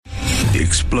The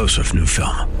explosive new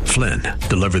film, Flynn,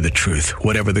 deliver the truth,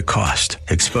 whatever the cost.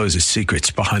 Exposes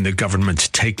secrets behind the government's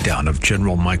takedown of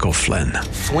General Michael Flynn.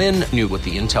 Flynn knew what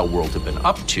the intel world had been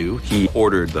up to. He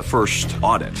ordered the first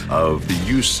audit of the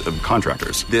use of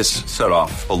contractors. This set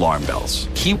off alarm bells.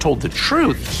 He told the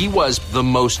truth. He was the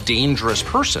most dangerous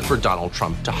person for Donald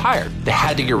Trump to hire. They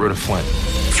had to get rid of Flynn.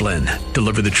 Flynn,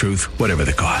 deliver the truth, whatever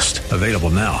the cost. Available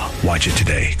now. Watch it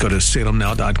today. Go to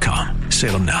salemnow.com.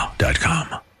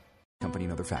 salemnow.com. Company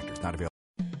and other factors not available.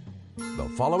 The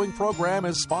following program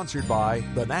is sponsored by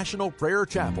the National Prayer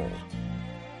Chapel.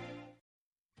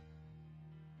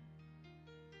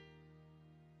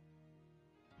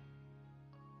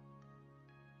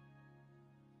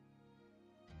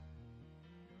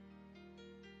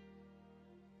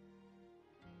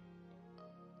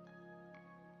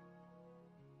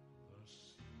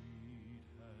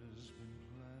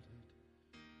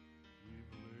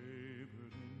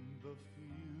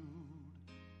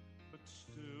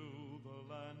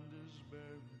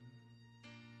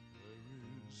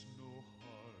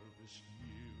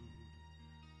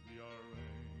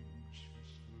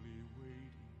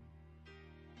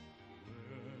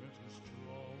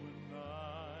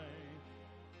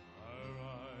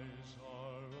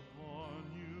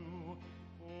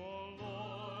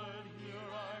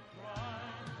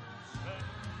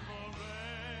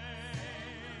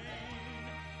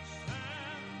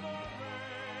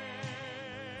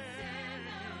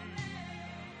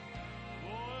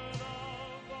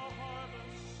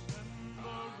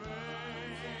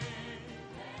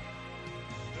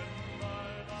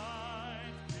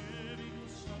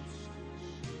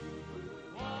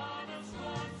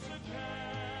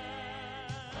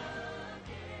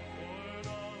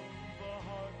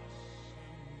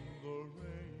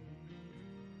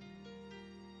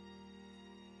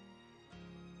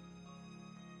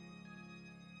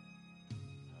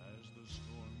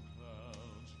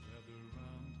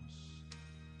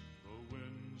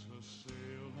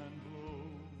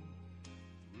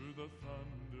 The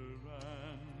thunder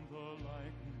and the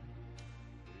lightning,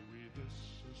 may we this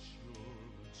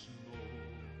assurance know,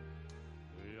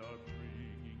 they are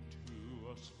bringing to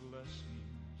us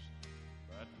blessings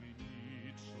that we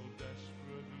need so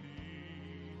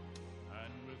desperately,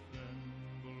 and within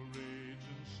the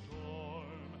raging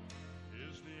storm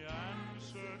is the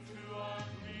answer to our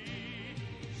plea.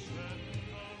 Send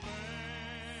the rain,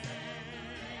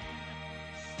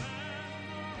 send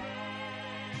the rain.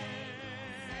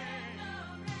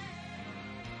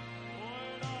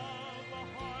 Lord of the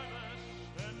harvest,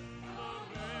 send the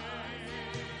rain.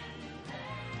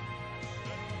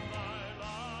 Send thy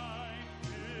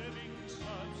life-giving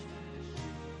substance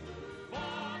for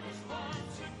us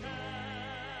once again.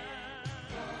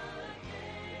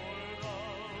 Lord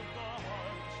of the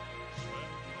harvest,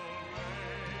 send the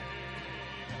rain.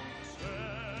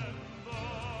 Send the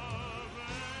rain.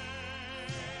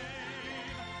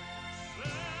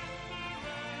 Send the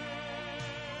rain.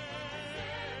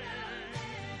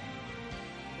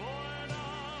 Lord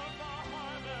of the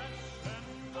harvest, send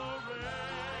the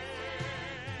rain.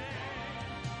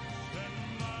 Send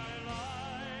thy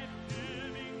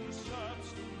life-giving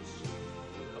substance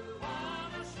upon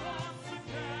us once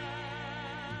again.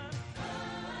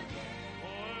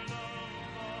 Lord of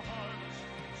the harvest,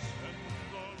 send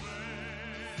the rain.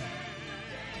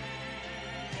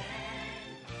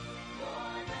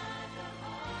 Lord of the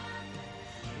harvest,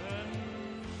 send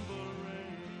the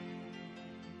rain.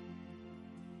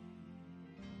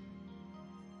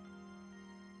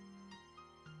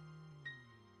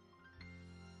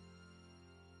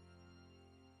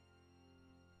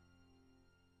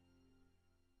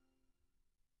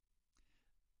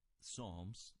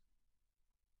 Psalms,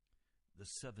 the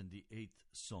 78th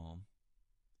Psalm,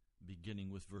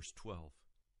 beginning with verse 12.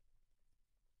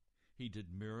 He did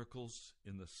miracles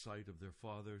in the sight of their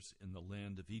fathers in the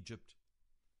land of Egypt,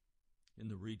 in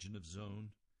the region of Zon.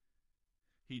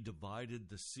 He divided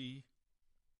the sea,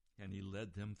 and he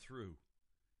led them through.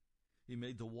 He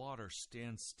made the water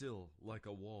stand still like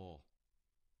a wall.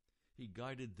 He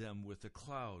guided them with a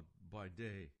cloud by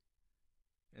day,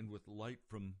 and with light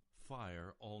from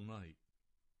fire all night.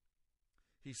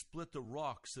 He split the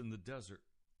rocks in the desert,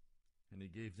 and he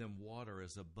gave them water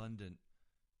as abundant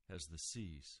as the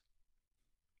seas.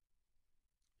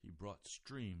 He brought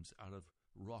streams out of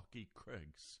rocky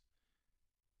crags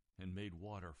and made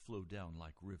water flow down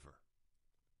like river.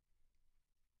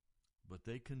 But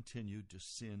they continued to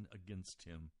sin against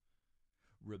him,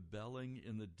 rebelling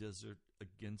in the desert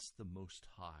against the Most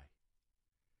High.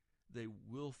 They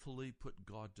willfully put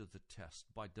God to the test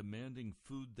by demanding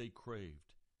food they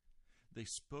craved. They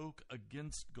spoke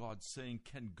against God, saying,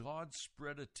 "Can God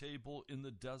spread a table in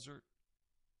the desert?"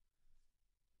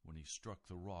 When he struck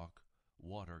the rock,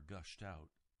 water gushed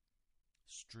out.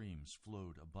 Streams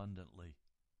flowed abundantly.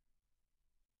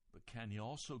 But can he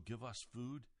also give us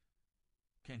food?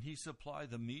 Can he supply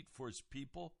the meat for his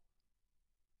people?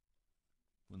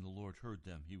 When the Lord heard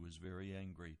them, he was very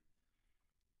angry.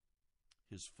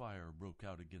 His fire broke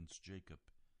out against Jacob,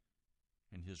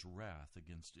 and his wrath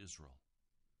against Israel.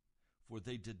 For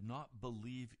they did not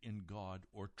believe in God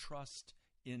or trust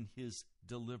in his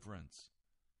deliverance.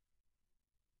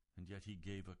 And yet he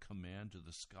gave a command to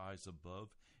the skies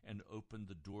above and opened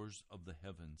the doors of the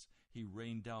heavens. He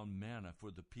rained down manna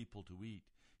for the people to eat.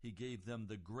 He gave them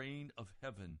the grain of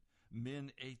heaven.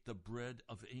 Men ate the bread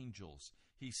of angels.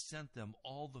 He sent them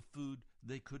all the food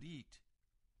they could eat.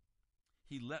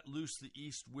 He let loose the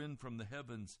east wind from the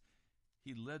heavens.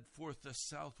 He led forth the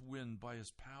south wind by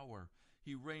his power.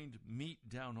 He rained meat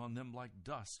down on them like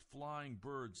dust, flying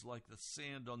birds like the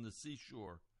sand on the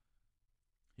seashore.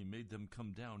 He made them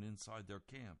come down inside their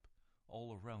camp,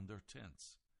 all around their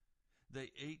tents.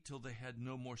 They ate till they had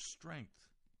no more strength,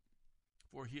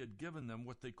 for he had given them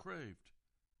what they craved.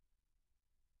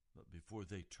 But before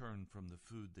they turned from the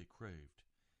food they craved,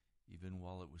 even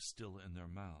while it was still in their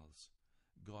mouths,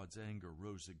 God's anger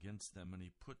rose against them, and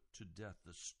he put to death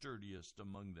the sturdiest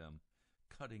among them,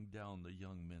 cutting down the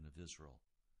young men of Israel.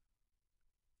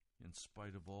 In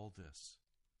spite of all this,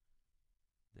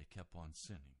 they kept on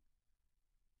sinning.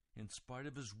 In spite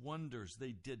of his wonders,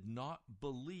 they did not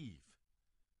believe.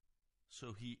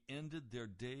 So he ended their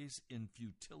days in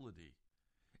futility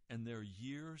and their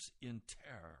years in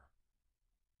terror.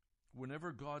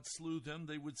 Whenever God slew them,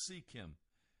 they would seek him.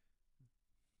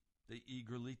 They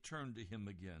eagerly turned to him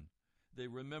again. They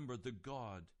remembered that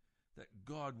God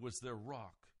was their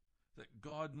rock, that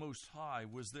God Most High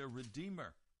was their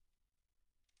Redeemer.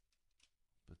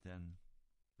 But then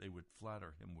they would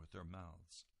flatter him with their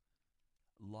mouths,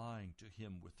 lying to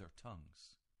him with their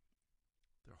tongues.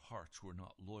 Their hearts were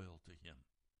not loyal to him.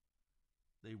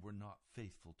 They were not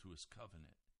faithful to his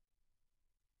covenant.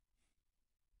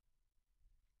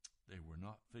 They were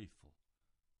not faithful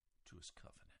to his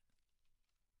covenant.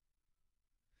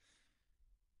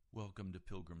 Welcome to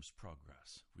Pilgrim's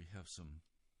Progress. We have some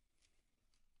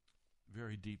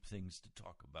very deep things to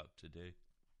talk about today.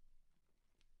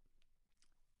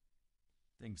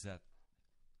 Things that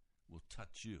will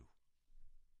touch you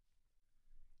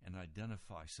and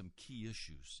identify some key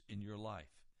issues in your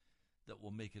life that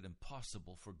will make it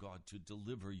impossible for God to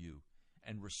deliver you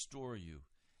and restore you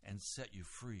and set you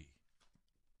free.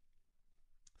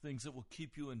 Things that will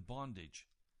keep you in bondage,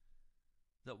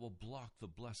 that will block the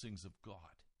blessings of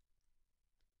God.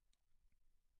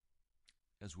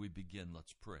 As we begin,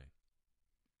 let's pray.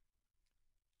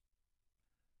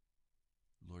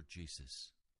 Lord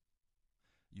Jesus,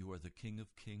 you are the King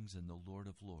of Kings and the Lord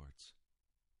of Lords,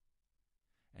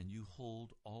 and you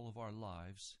hold all of our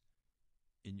lives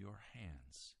in your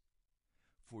hands.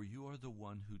 For you are the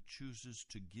one who chooses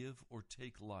to give or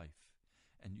take life,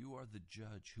 and you are the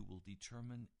judge who will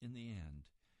determine in the end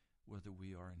whether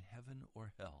we are in heaven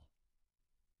or hell.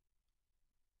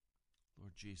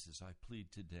 Lord Jesus, I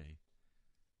plead today,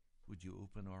 would you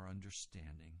open our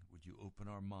understanding? Would you open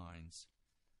our minds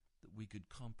that we could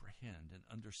comprehend and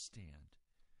understand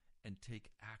and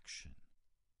take action?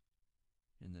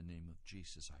 In the name of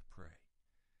Jesus, I pray.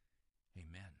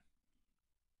 Amen.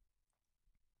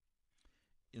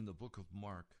 In the book of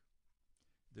Mark,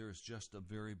 there is just a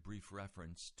very brief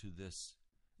reference to this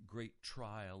great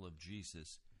trial of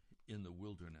Jesus in the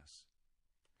wilderness.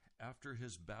 After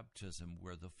his baptism,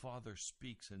 where the Father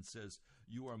speaks and says,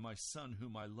 "You are my Son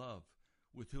whom I love,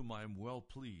 with whom I am well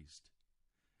pleased."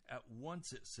 At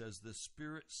once it says the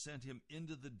Spirit sent him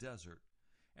into the desert,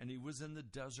 and he was in the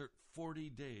desert 40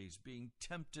 days, being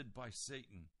tempted by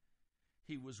Satan.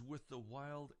 He was with the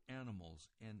wild animals,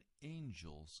 and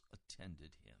angels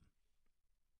attended him.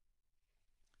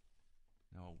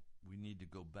 Now, we need to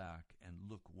go back and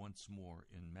look once more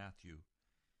in Matthew,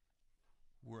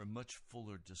 where a much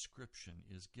fuller description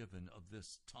is given of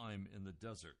this time in the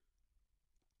desert.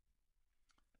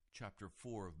 Chapter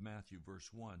 4 of Matthew,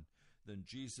 verse 1. Then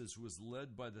Jesus was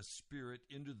led by the Spirit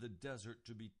into the desert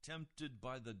to be tempted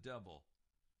by the devil.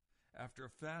 After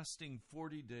fasting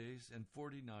 40 days and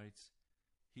 40 nights,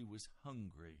 he was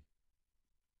hungry.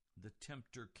 The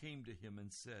tempter came to him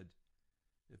and said,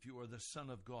 "If you are the Son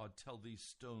of God, tell these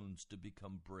stones to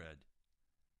become bread."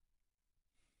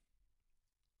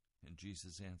 And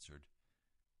Jesus answered,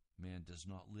 "Man does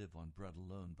not live on bread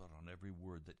alone, but on every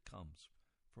word that comes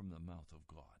from the mouth of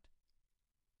God."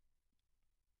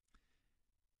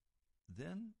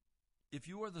 Then If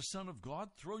you are the Son of God,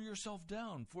 throw yourself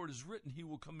down, for it is written, He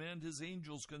will command His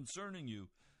angels concerning you.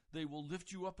 They will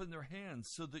lift you up in their hands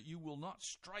so that you will not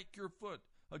strike your foot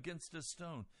against a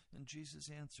stone. And Jesus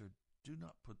answered, do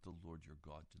not put the Lord your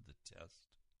God to the test.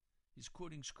 He's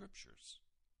quoting scriptures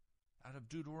out of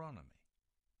Deuteronomy.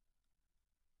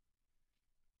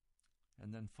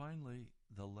 And then finally,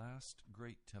 the last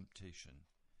great temptation.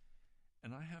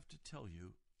 And I have to tell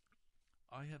you,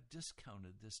 I have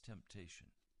discounted this temptation.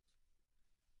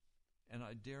 And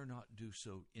I dare not do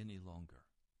so any longer.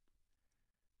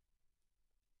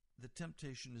 The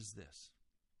temptation is this.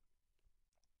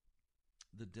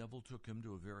 The devil took him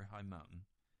to a very high mountain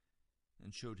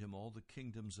and showed him all the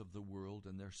kingdoms of the world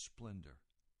and their splendor.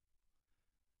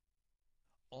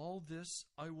 All this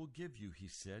I will give you, he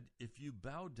said, if you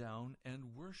bow down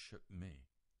and worship me.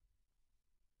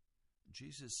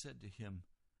 Jesus said to him,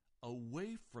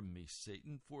 away from me,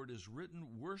 Satan, for it is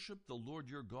written, worship the Lord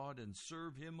your God and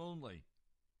serve him only.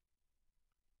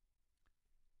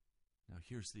 Now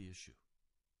here's the issue.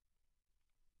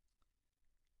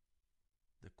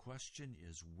 The question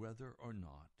is whether or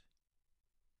not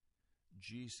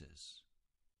Jesus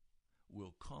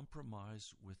will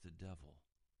compromise with the devil,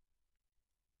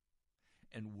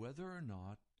 and whether or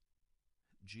not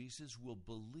Jesus will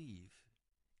believe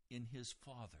in his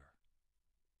Father,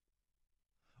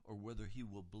 or whether he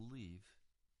will believe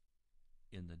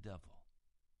in the devil.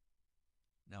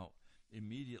 Now,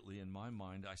 immediately in my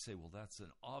mind, I say, well, that's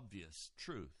an obvious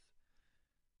truth.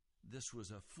 This was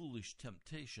a foolish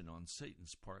temptation on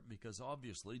Satan's part because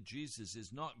obviously Jesus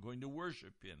is not going to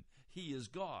worship him. He is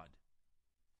God.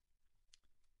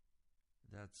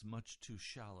 That's much too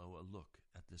shallow a look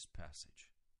at this passage.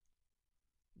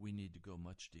 We need to go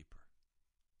much deeper.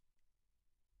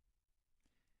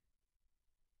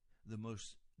 The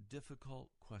most difficult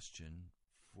question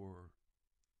for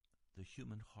the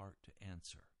human heart to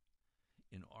answer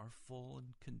in our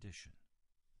fallen condition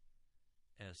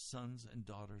as sons and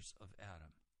daughters of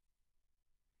Adam,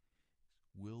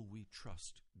 will we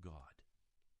trust God?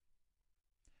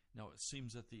 Now, it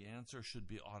seems that the answer should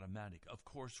be automatic. Of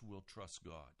course we'll trust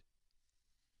God.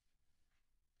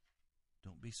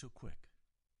 Don't be so quick.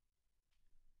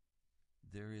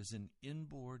 There is an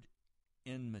inboard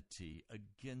enmity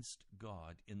against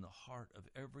God in the heart of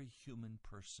every human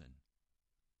person.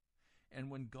 And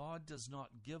when God does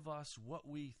not give us what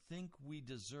we think we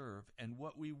deserve and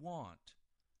what we want,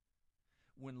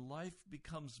 when life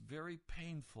becomes very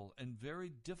painful and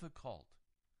very difficult,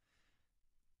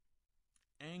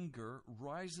 anger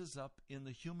rises up in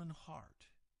the human heart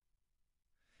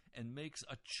and makes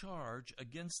a charge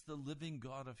against the living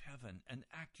God of heaven, an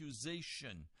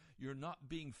accusation. You're not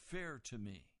being fair to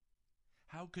me.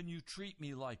 How can you treat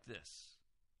me like this?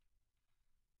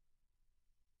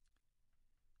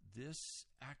 This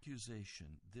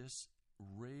accusation, this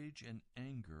rage and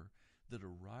anger that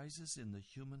arises in the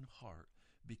human heart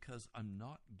because I'm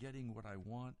not getting what I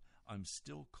want, I'm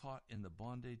still caught in the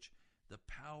bondage, the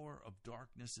power of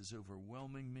darkness is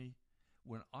overwhelming me.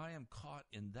 When I am caught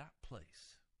in that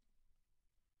place,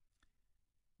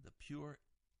 the pure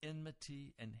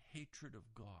enmity and hatred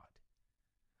of God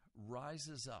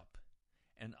rises up,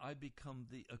 and I become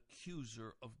the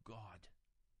accuser of God.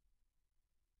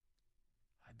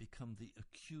 I become the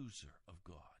accuser of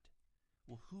God.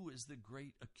 Well, who is the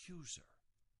great accuser?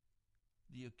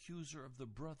 The accuser of the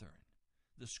brethren.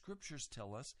 The scriptures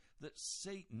tell us that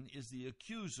Satan is the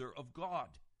accuser of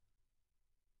God.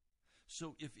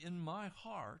 So if in my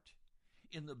heart,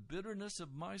 in the bitterness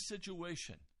of my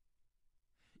situation,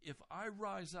 if I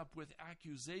rise up with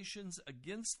accusations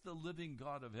against the living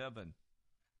God of heaven,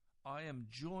 I am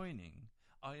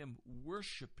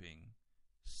worshiping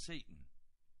Satan.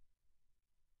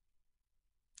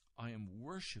 I am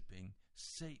worshiping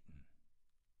Satan.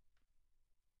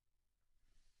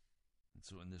 And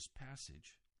so in this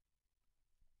passage,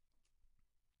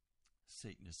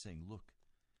 Satan is saying, look,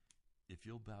 if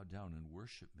you'll bow down and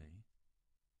worship me,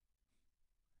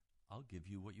 I'll give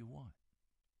you what you want.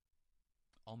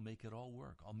 I'll make it all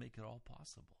work. I'll make it all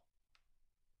possible.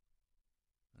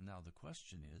 And now the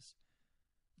question is,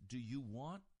 do you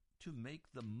want to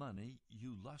make the money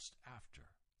you lust after?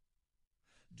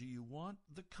 Do you want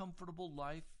the comfortable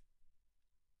life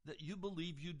that you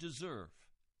believe you deserve?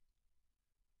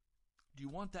 Do you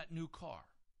want that new car?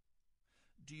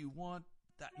 Do you want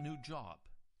that new job?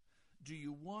 Do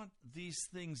you want these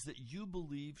things that you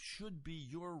believe should be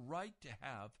your right to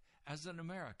have as an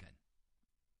American?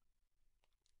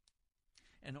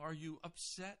 And are you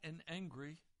upset and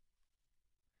angry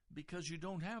because you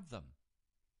don't have them?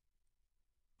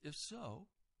 If so,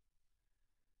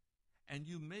 and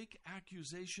you make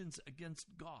accusations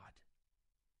against God,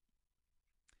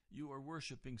 you are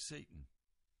worshiping Satan.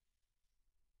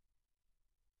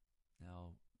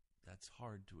 Now, that's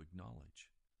hard to acknowledge.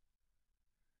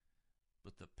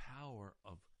 But the power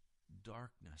of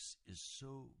darkness is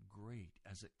so great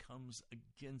as it comes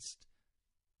against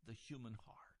the human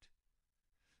heart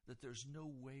that there's no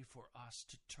way for us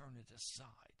to turn it aside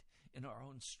in our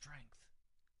own strength.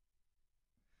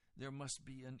 There must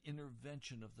be an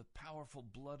intervention of the powerful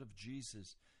blood of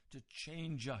Jesus to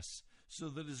change us so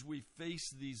that as we face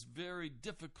these very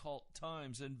difficult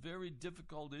times and very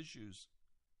difficult issues,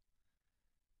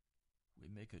 we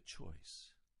make a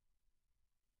choice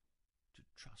to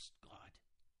trust God,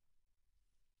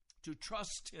 to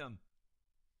trust Him,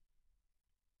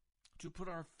 to put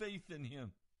our faith in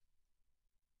Him.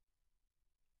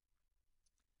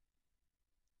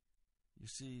 You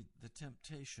see, the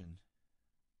temptation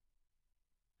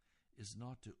is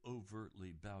not to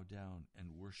overtly bow down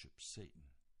and worship Satan.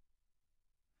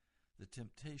 The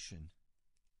temptation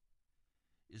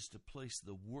is to place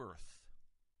the worth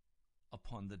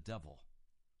upon the devil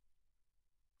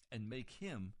and make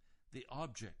him the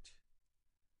object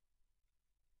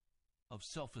of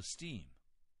self-esteem,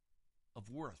 of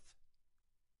worth.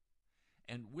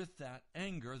 And with that,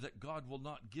 anger that God will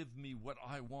not give me what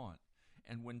I want.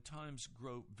 And when times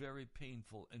grow very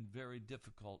painful and very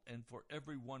difficult, and for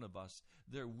every one of us,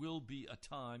 there will be a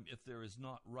time, if there is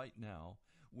not right now,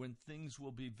 when things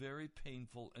will be very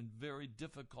painful and very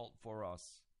difficult for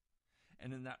us.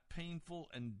 And in that painful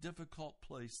and difficult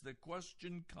place, the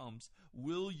question comes,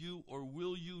 will you or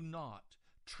will you not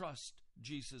trust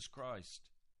Jesus Christ?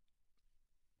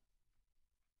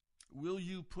 Will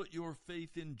you put your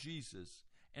faith in Jesus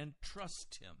and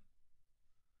trust Him?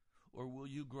 Or will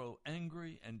you grow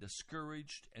angry and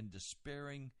discouraged and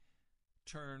despairing,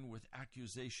 turn with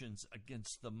accusations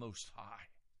against the Most High?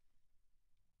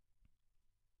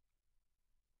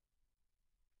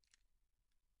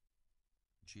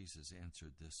 Jesus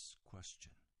answered this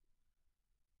question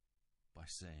by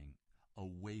saying,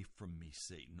 away from me,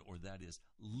 Satan, or that is,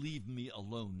 leave me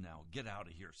alone now. Get out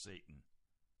of here, Satan.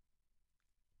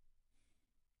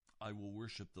 I will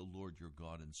worship the Lord your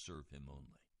God and serve Him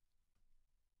only.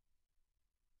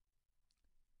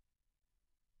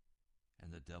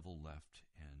 And the devil left,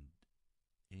 and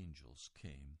angels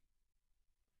came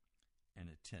and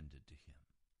attended to him.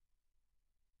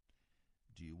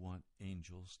 Do you want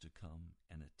angels to come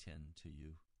and attend to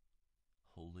you?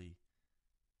 Holy,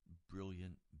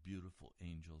 brilliant, beautiful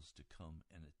angels to come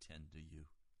and attend to you?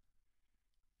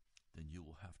 Then you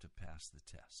will have to pass the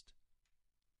test.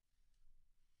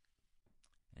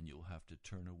 And you'll have to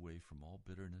turn away from all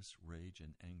bitterness, rage,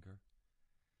 and anger.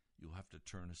 You'll have to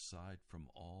turn aside from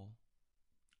all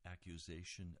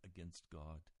accusation against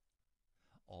God,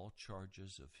 all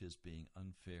charges of His being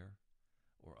unfair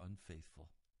or unfaithful.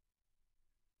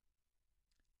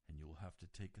 And you will have to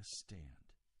take a stand.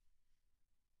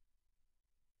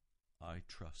 I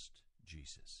trust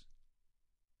Jesus.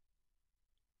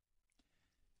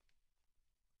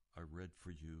 I read for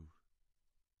you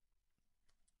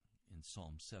in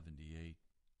Psalm 78.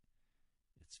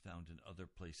 It's found in other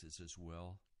places as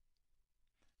well.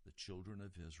 The children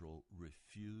of Israel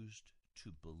refused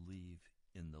to believe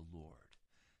in the Lord.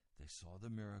 They saw the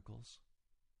miracles.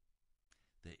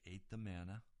 They ate the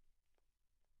manna.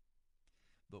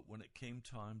 But when it came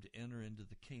time to enter into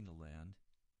the Canaan land,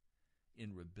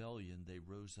 in rebellion they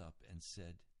rose up and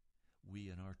said, we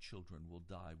and our children will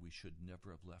die. We should never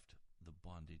have left the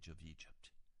bondage of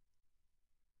Egypt.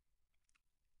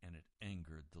 And it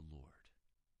angered the Lord.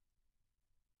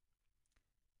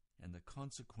 And the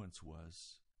consequence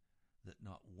was that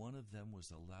not one of them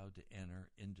was allowed to enter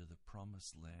into the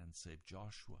promised land save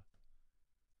Joshua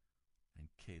and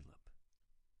Caleb.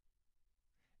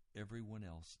 Everyone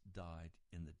else died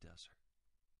in the desert.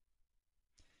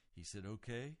 He said,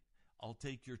 okay, I'll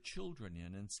take your children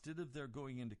in. Instead of their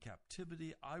going into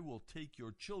captivity, I will take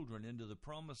your children into the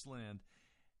promised land,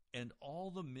 and all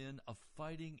the men of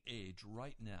fighting age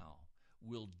right now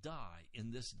will die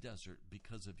in this desert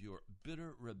because of your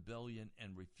bitter rebellion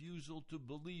and refusal to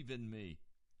believe in me.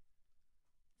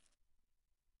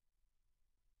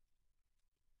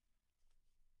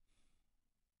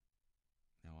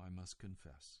 Now I must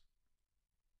confess,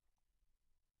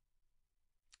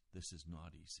 this is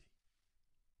not easy.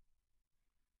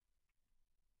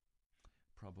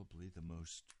 Probably the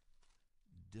most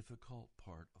difficult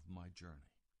part of my journey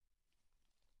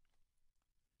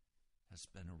has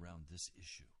been around this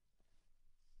issue.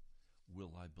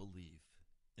 Will I believe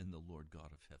in the Lord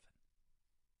God of heaven?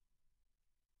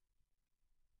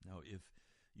 Now, if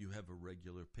you have a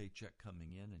regular paycheck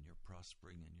coming in and you're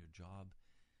prospering in your job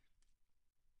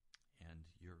and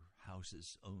your house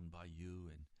is owned by you,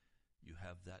 and you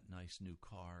have that nice new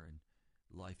car, and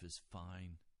life is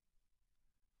fine,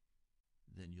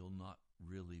 then you'll not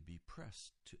really be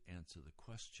pressed to answer the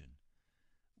question,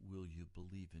 will you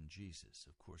believe in Jesus?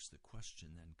 Of course, the question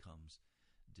then comes,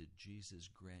 did Jesus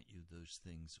grant you those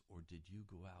things, or did you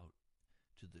go out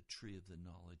to the tree of the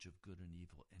knowledge of good and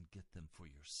evil and get them for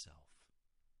yourself?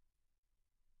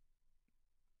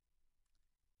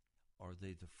 Are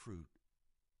they the fruit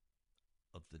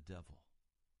of the devil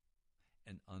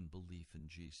and unbelief in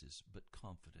Jesus, but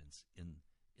confidence in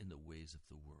the ways of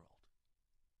the world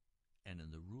and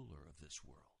in the ruler of this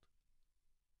world?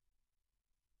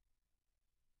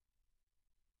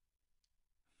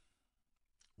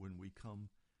 When we come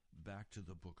back to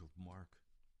the book of Mark,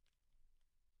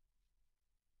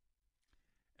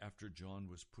 after John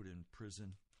was put in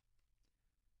prison,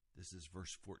 this is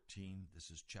verse 14,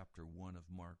 this is chapter 1 of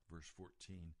Mark, verse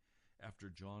 14. After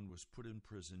John was put in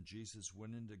prison, Jesus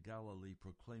went into Galilee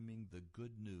proclaiming the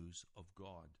good news of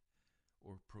God,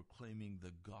 or proclaiming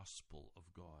the gospel of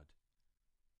God.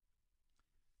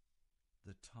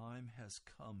 The time has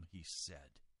come, he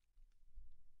said.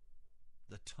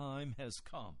 The time has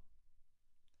come.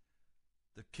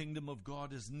 The kingdom of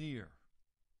God is near.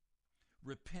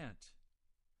 Repent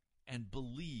and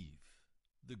believe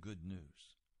the good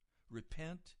news.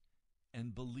 Repent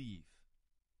and believe.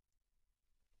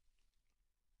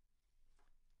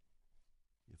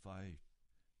 If I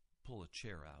pull a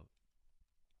chair out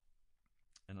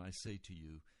and I say to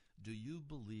you, do you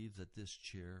believe that this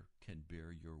chair can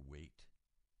bear your weight?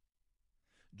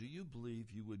 Do you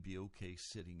believe you would be okay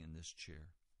sitting in this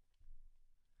chair?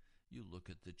 You look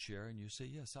at the chair and you say,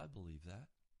 yes, I believe that.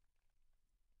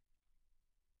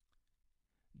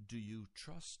 Do you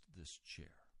trust this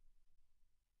chair?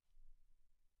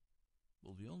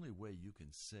 Well, the only way you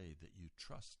can say that you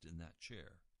trust in that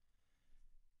chair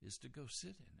is to go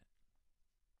sit in it.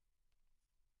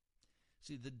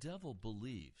 See, the devil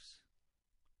believes,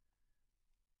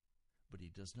 but he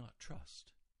does not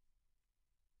trust.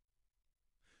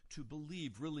 To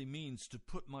believe really means to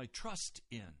put my trust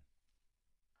in.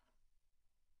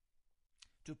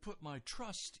 To put my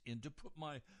trust in, to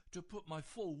put my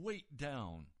full weight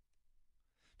down.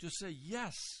 To say,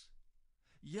 yes,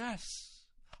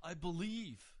 I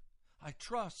believe, I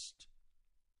trust.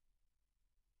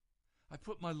 I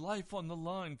put my life on the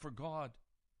line for God.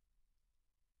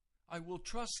 I will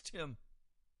trust him.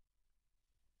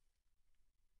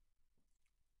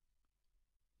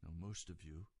 Now, most of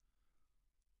you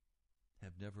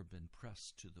have never been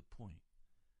pressed to the point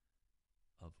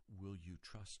of, will you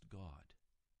trust God?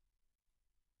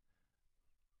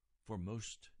 For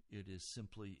most, it is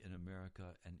simply in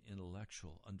America an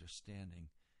intellectual understanding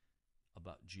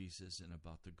about Jesus and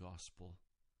about the gospel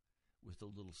with a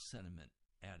little sentiment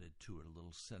added to it, a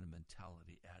little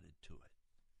sentimentality added to it.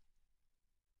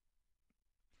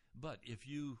 But if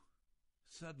you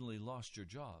suddenly lost your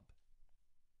job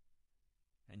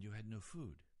and you had no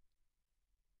food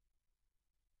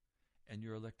and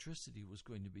your electricity was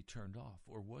going to be turned off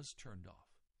or was turned off,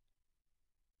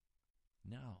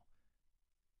 now,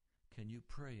 can you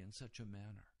pray in such a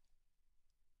manner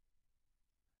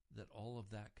that all of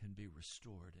that can be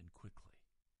restored and quickly?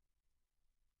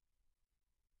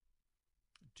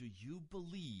 Do you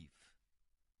believe?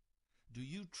 Do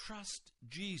you trust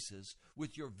Jesus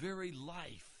with your very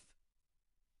life?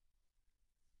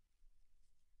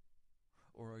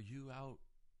 Or are you out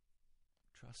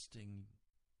trusting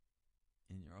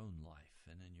in your own life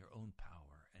and in your own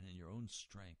power and in your own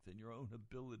strength and your own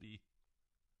ability?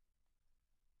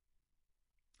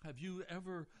 Have you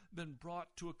ever been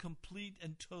brought to a complete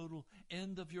and total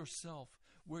end of yourself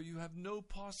where you have no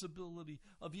possibility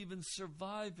of even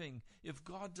surviving if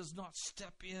God does not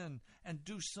step in and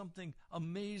do something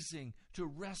amazing to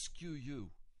rescue you?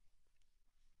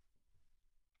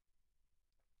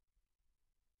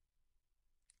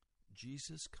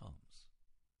 Jesus comes,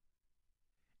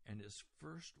 and his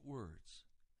first words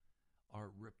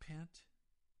are repent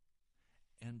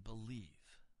and believe.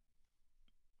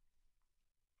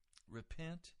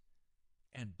 Repent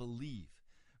and believe.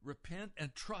 Repent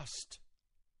and trust.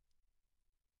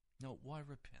 Now, why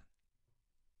repent?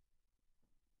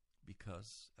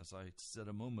 Because, as I said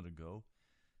a moment ago,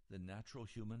 the natural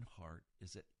human heart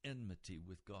is at enmity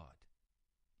with God.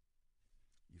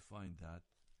 You find that,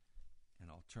 and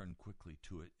I'll turn quickly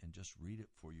to it and just read it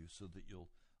for you so that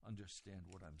you'll understand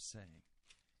what I'm saying.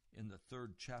 In the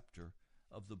 3rd chapter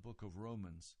of the book of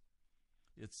Romans,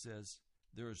 it says,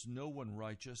 there is no one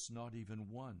righteous, not even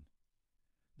one.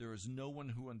 There is no one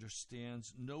who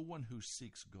understands, no one who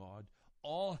seeks God.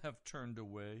 All have turned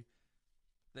away.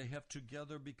 They have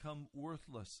together become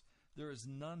worthless. There is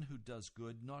none who does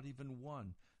good, not even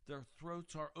one. Their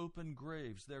throats are open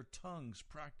graves. Their tongues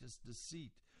practice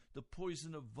deceit. The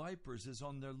poison of vipers is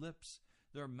on their lips.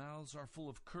 Their mouths are full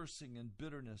of cursing and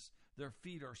bitterness. Their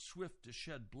feet are swift to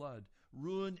shed blood.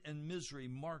 Ruin and misery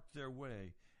mark their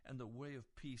way, and the way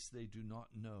of peace they do not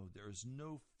know. There is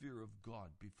no fear of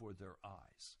God before their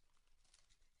eyes.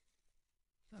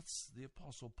 That's the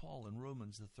Apostle Paul in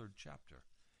Romans, the 3rd chapter.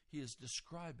 He is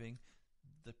describing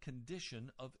the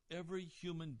condition of every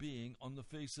human being on the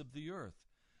face of the earth.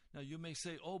 Now you may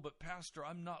say, oh, but Pastor,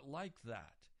 I'm not like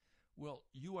that. Well,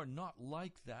 you are not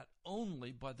like that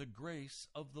only by the grace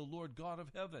of the Lord God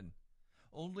of heaven.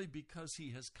 Only because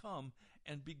he has come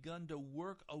and begun to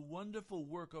work a wonderful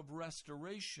work of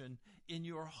restoration in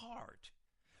your heart.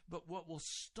 But what will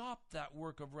stop that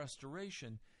work of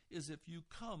restoration is if you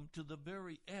come to the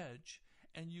very edge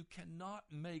and you cannot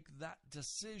make that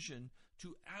decision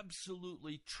to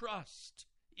absolutely trust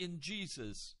in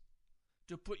Jesus,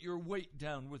 to put your weight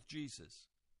down with Jesus,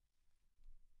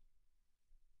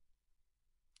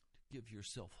 to give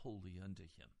yourself wholly unto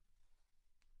him.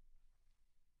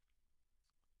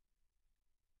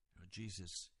 You know,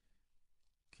 Jesus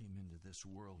came into this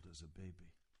world as a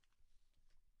baby.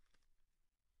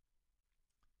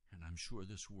 And I'm sure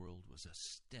this world was a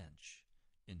stench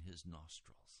in his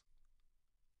nostrils.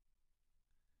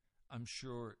 I'm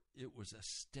sure it was a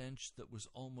stench that was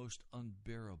almost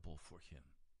unbearable for him.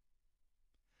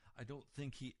 I don't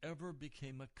think he ever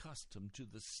became accustomed to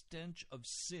the stench of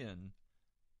sin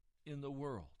in the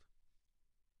world.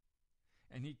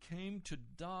 And he came to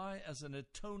die as an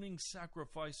atoning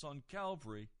sacrifice on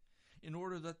Calvary in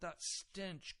order that that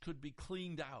stench could be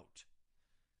cleaned out,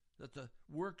 that the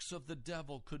works of the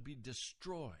devil could be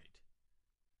destroyed,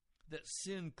 that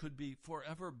sin could be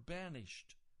forever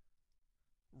banished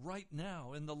right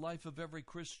now in the life of every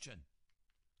Christian,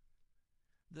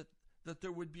 that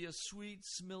there would be a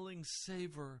sweet-smelling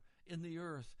savor in the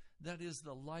earth. That is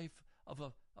the life of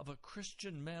a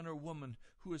Christian man or woman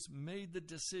who has made the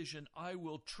decision, I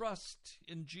will trust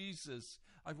in Jesus.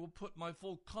 I will put my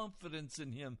full confidence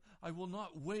in him. I will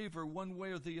not waver one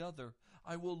way or the other.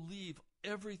 I will leave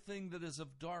everything that is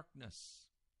of darkness.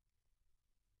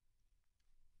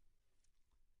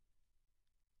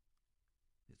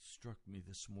 It struck me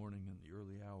this morning in the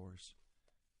early hours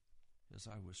as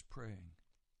I was praying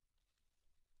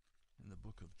in the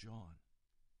book of John,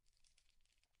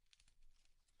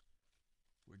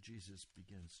 where Jesus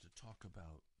begins to talk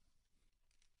about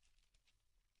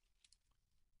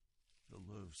the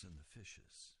loaves and the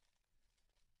fishes.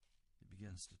 He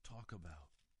begins to talk about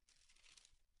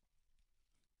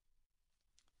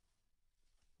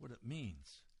what it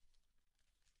means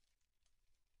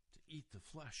to eat the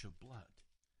flesh of blood,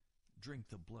 drink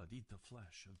the blood, eat the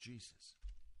flesh of Jesus.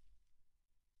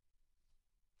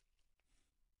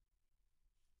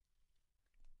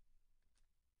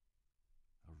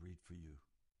 I'll read for you.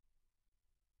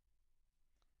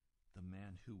 The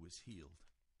man who was healed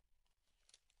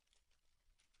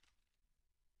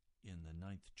in the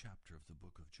 9th chapter of the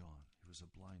book of John. He was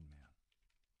a blind man.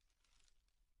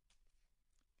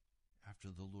 After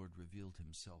the Lord revealed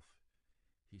himself,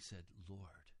 he said,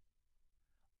 Lord,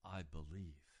 I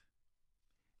believe.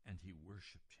 And he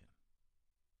worshipped him.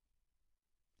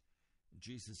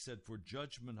 Jesus said, for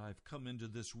judgment I have come into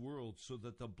this world, so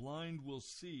that the blind will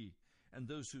see, and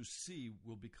those who see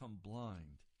will become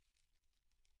blind.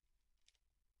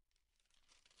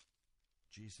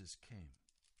 Jesus came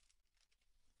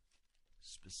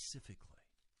specifically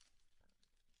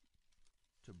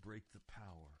to break the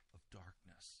power of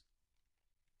darkness.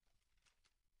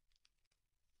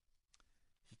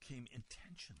 He came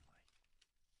intentionally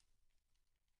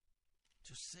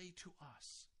to say to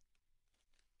us,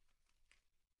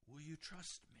 will you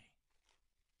trust me?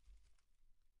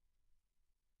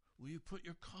 Will you put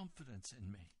your confidence in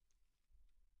me?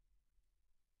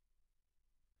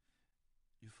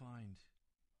 You find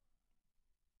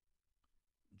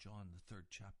John, the 3rd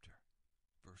chapter,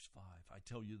 verse 5. I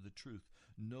tell you the truth,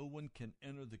 no one can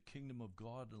enter the kingdom of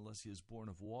God unless he is born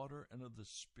of water and of the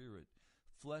Spirit.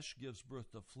 Flesh gives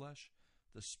birth to flesh,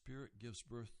 the Spirit gives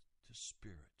birth to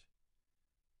spirit.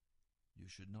 You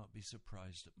should not be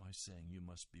surprised at my saying you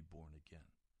must be born again.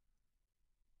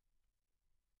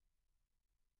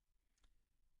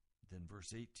 Then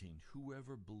verse 18,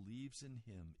 whoever believes in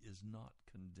him is not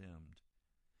condemned.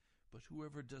 But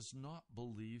whoever does not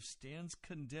believe stands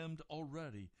condemned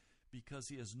already, because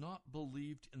he has not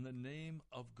believed in the name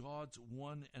of God's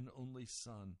one and only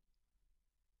Son.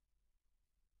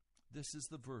 This is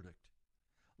the verdict.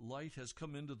 Light has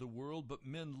come into the world, but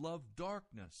men love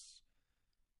darkness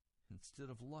instead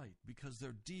of light, because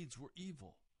their deeds were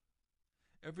evil.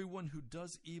 Everyone who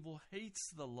does evil hates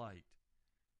the light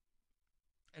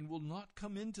and will not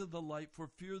come into the light for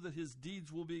fear that his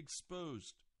deeds will be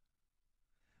exposed.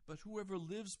 But whoever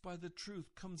lives by the truth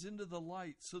comes into the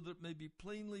light so that it may be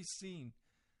plainly seen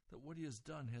that what he has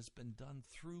done has been done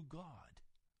through God.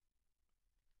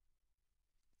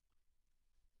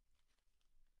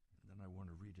 And then I want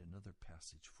to read another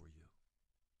passage for you.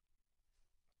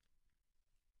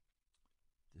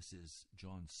 This is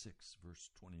John 6, verse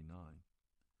 29.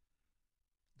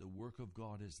 The work of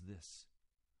God is this,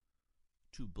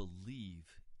 to believe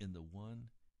in the one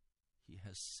he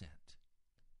has sent.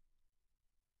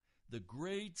 The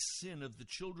great sin of the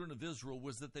children of Israel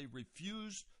was that they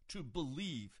refused to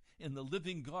believe in the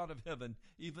living God of heaven,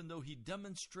 even though he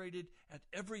demonstrated at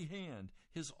every hand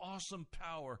his awesome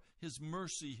power, his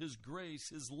mercy, his grace,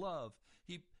 his love.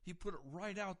 He put it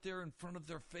right out there in front of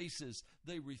their faces.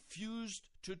 They refused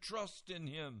to trust in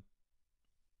him.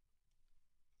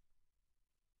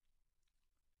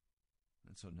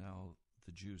 And so now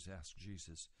the Jews ask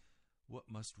Jesus, what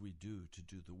must we do to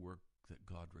do the work that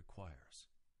God requires?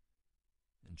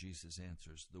 And Jesus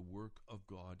answers, the work of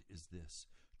God is this,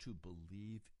 to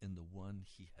believe in the one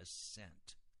he has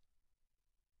sent.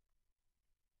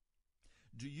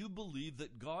 Do you believe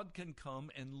that God can come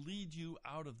and lead you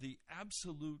out of the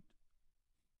absolute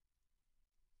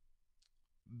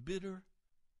bitter,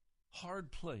 hard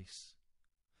place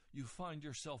you find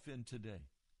yourself in today?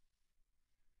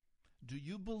 Do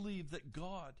you believe that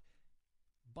God,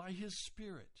 by his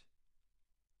Spirit,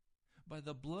 by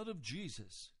the blood of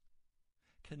Jesus,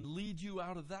 can lead you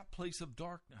out of that place of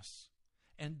darkness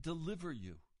and deliver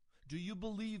you? Do you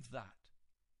believe that?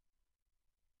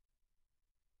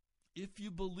 If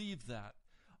you believe that,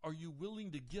 are you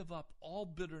willing to give up all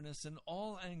bitterness and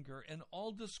all anger and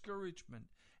all discouragement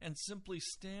and simply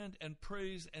stand and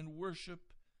praise and worship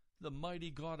the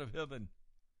mighty God of heaven?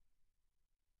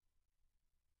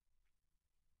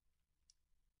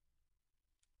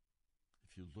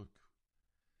 If you look,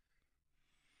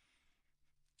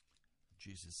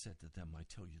 Jesus said to them, I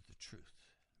tell you the truth.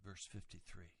 Verse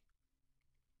 53.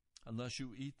 Unless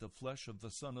you eat the flesh of the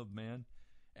Son of Man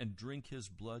and drink his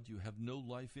blood, you have no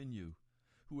life in you.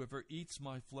 Whoever eats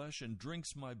my flesh and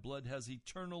drinks my blood has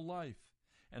eternal life,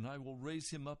 and I will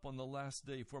raise him up on the last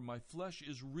day. For my flesh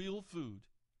is real food,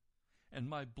 and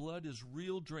my blood is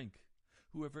real drink.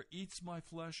 Whoever eats my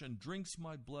flesh and drinks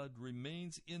my blood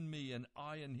remains in me, and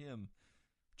I in him.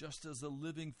 Just as the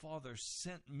living Father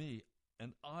sent me,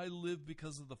 and I live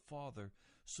because of the Father,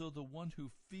 so the one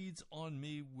who feeds on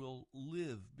me will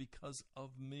live because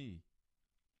of me.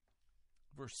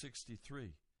 Verse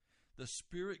 63, the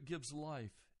Spirit gives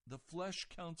life, the flesh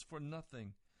counts for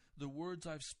nothing. The words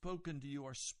I've spoken to you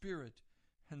are spirit,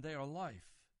 and they are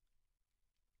life.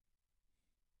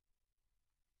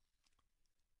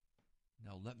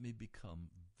 Now let me become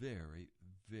very,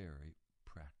 very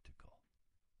practical.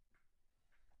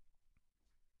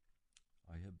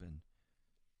 I have been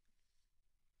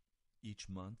each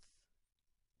month,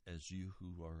 as you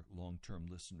who are long-term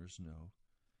listeners know,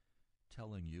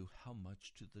 telling you how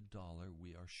much to the dollar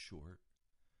we are short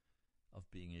of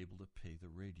being able to pay the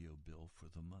radio bill for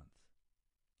the month.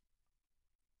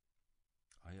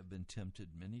 I have been tempted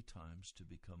many times to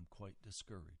become quite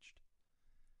discouraged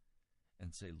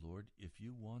and say, Lord, if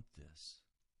you want this,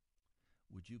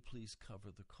 would you please cover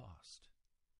the cost?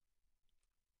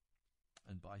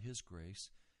 And by his grace,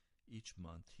 each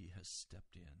month he has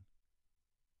stepped in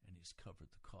and he's covered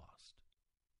the cost.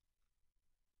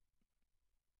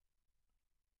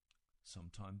 Some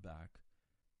time back,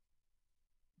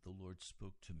 the Lord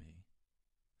spoke to me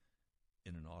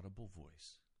in an audible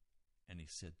voice, and he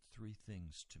said 3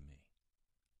 things to me.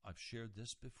 I've shared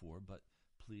this before, but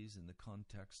please, in the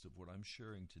context of what I'm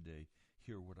sharing today,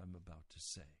 hear what I'm about to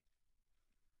say.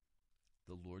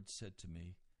 The Lord said to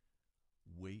me,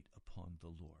 wait upon the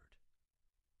Lord.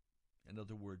 In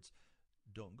other words,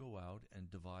 don't go out and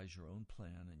devise your own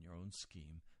plan and your own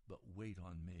scheme, but wait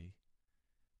on me,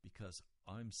 because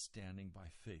I'm standing by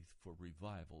faith for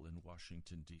revival in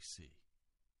Washington, D.C.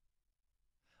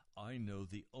 I know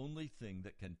the only thing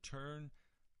that can turn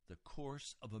the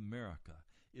course of America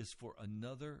is for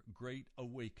another great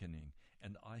awakening,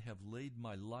 and I have laid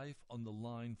my life on the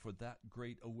line for that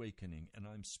great awakening, and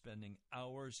I'm spending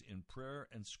hours in prayer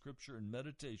and scripture and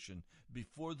meditation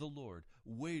before the Lord,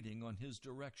 waiting on his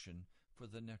direction for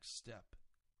the next step.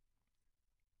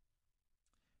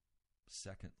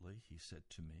 Secondly, he said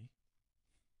to me,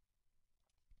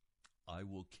 I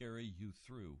will carry you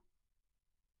through.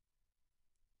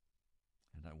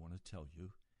 And I want to tell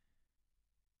you,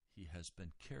 he has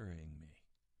been carrying me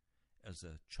as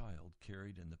a child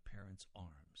carried in the parents'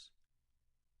 arms.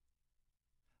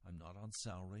 I'm not on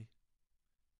salary.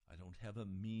 I don't have a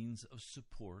means of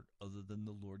support other than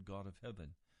the Lord God of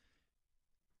heaven.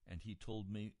 And he told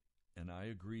me, and I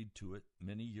agreed to it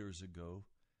many years ago,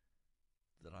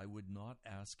 that I would not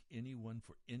ask anyone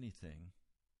for anything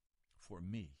for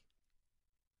me,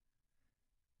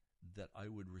 that I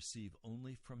would receive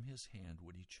only from his hand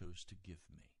what he chose to give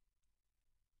me.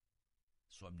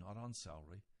 So I'm not on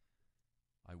salary.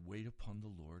 I wait upon the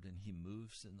Lord, and he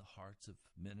moves in the hearts of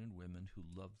men and women who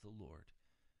love the Lord,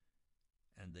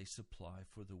 and they supply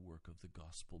for the work of the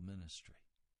gospel ministry.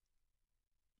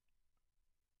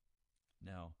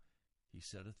 Now, he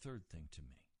said a third thing to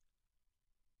me.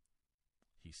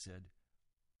 He said,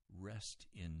 "Rest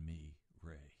in me,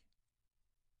 Ray."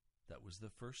 That was the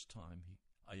first time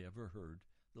I ever heard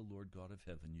the Lord God of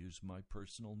heaven use my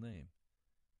personal name.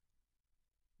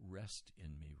 Rest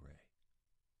in me, Ray.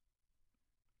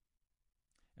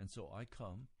 And so I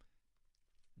come,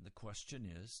 and the question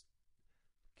is,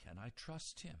 can I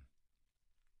trust him?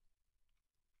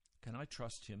 Can I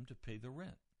trust him to pay the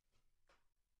rent?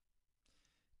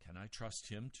 Can I trust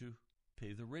him to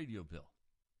pay the radio bill?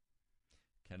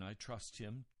 Can I trust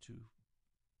him to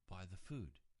buy the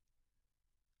food?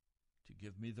 To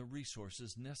give me the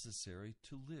resources necessary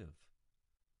to live?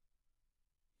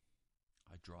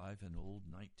 I drive an old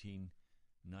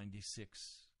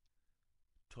 1996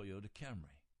 Toyota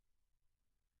Camry.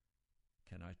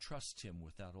 Can I trust him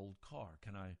with that old car?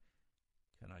 Can I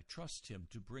trust him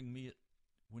to bring me,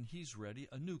 when he's ready,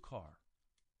 a new car?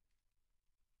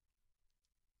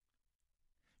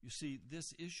 You see,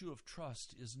 this issue of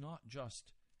trust is not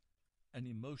just an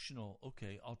emotional,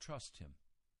 okay, I'll trust him.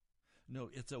 No,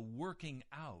 it's a working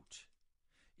out.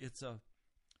 It's a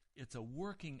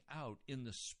working out in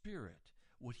the Spirit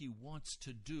what he wants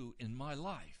to do in my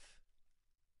life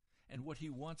and what he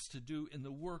wants to do in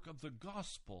the work of the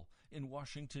gospel in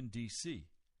Washington, D.C.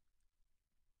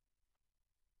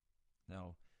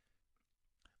 Now,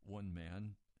 one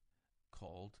man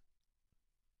called,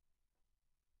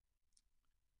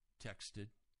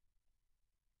 texted,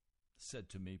 said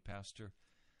to me, "Pastor,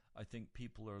 I think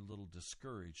people are a little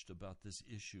discouraged about this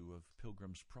issue of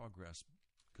Pilgrim's Progress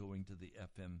going to the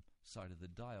FM side of the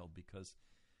dial because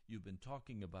you've been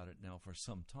talking about it now for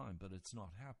some time, but it's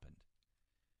not happened."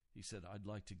 He said, "I'd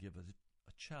like to give a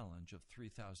challenge of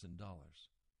 $3,000.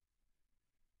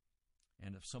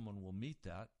 And if someone will meet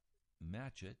that,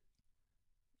 match it,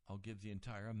 I'll give the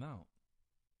entire amount."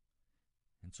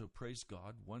 And so, praise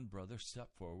God, one brother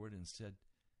stepped forward and said,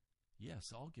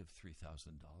 "Yes, I'll give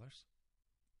 $3,000.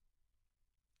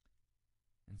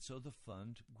 And so the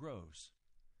fund grows.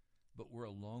 But we're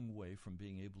a long way from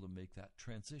being able to make that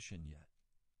transition yet.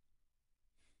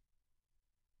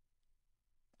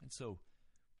 And so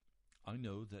I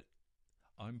know that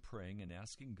I'm praying and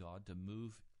asking God to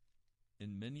move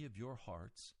in many of your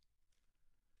hearts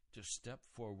to step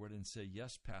forward and say,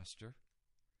 "Yes, Pastor,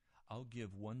 I'll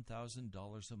give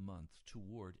 $1,000 a month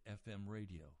toward FM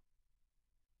radio.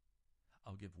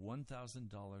 I'll give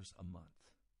 $1,000 a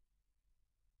month."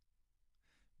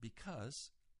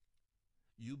 Because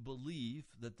you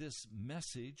believe that this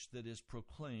message that is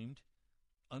proclaimed,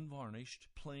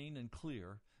 unvarnished, plain and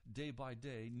clear, day by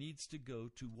day, needs to go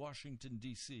to Washington,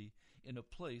 D.C., in a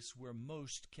place where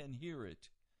most can hear it.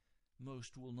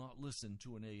 Most will not listen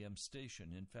to an AM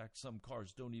station. In fact, some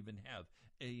cars don't even have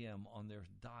AM on their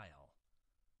dial.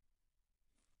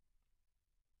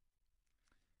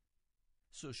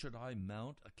 So should I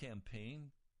mount a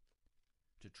campaign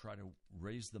to try to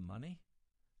raise the money?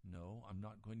 No, I'm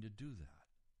not going to do that.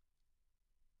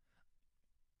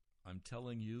 I'm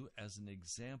telling you as an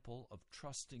example of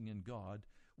trusting in God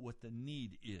what the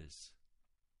need is.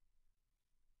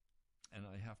 And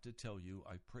I have to tell you,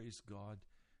 I praise God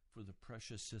for the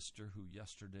precious sister who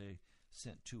yesterday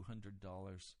sent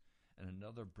 $200 and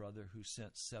another brother who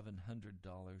sent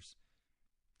 $700.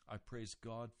 I praise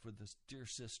God for this dear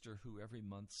sister who every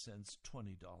month sends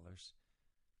 $20.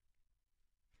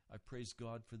 I praise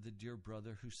God for the dear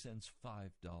brother who sends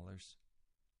 $5.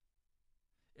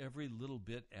 Every little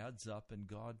bit adds up, and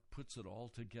God puts it all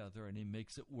together, and He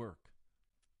makes it work.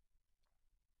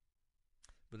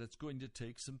 But it's going to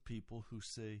take some people who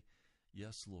say,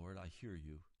 "Yes, Lord, I hear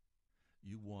you.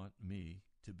 You want me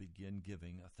to begin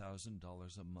giving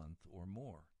 $1,000 a month or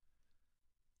more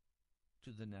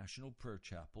to the National Prayer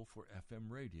Chapel for FM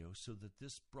radio so that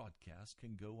this broadcast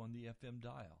can go on the FM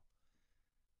dial."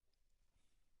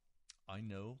 I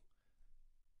know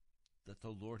that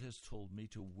the Lord has told me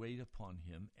to wait upon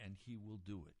Him, and He will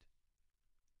do it.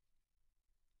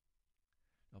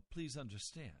 Now, please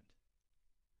understand,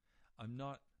 I'm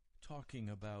not talking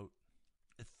about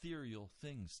ethereal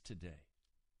things today.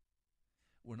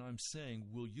 When I'm saying,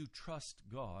 will you trust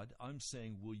God? I'm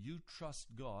saying, will you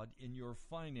trust God in your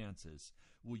finances?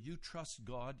 Will you trust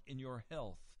God in your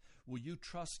health? Will you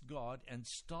trust God and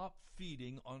stop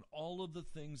feeding on all of the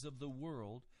things of the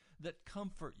world that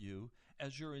comfort you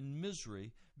as you're in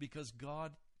misery because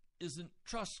God isn't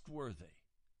trustworthy?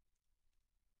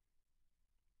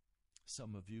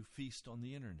 Some of you feast on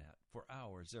the internet for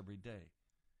hours every day.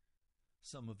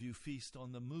 Some of you feast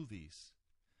on the movies.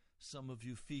 Some of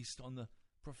you feast on the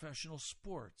professional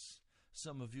sports.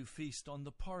 Some of you feast on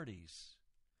the parties.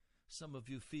 Some of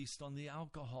you feast on the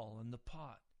alcohol and the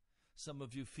pot. Some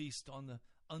of you feast on the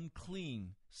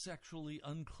unclean, sexually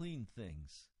unclean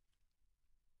things.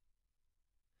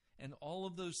 And all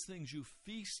of those things you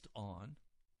feast on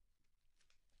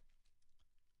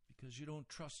because you don't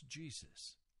trust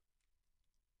Jesus.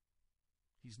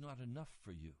 He's not enough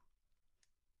for you.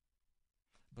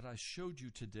 But I showed you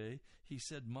today, he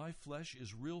said, my flesh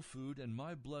is real food and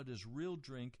my blood is real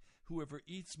drink. Whoever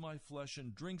eats my flesh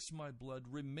and drinks my blood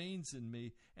remains in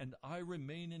me, and I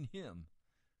remain in him.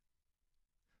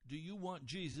 Do you want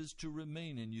Jesus to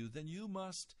remain in you? Then you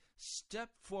must step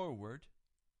forward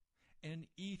and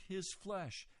eat his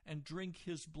flesh and drink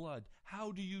his blood.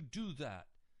 How do you do that?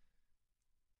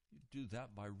 You do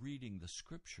that by reading the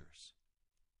scriptures,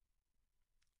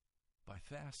 by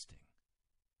fasting,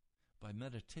 by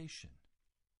meditation,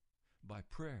 by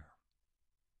prayer,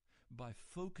 by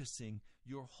focusing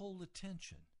your whole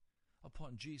attention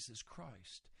upon Jesus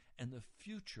Christ and the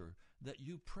future that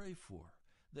you pray for,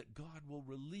 that God will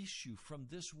release you from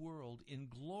this world in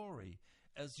glory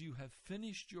as you have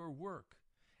finished your work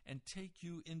and take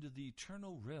you into the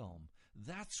eternal realm.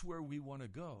 That's where we want to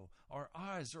go. Our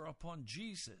eyes are upon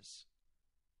Jesus.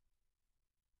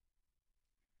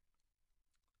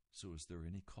 So is there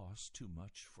any cost too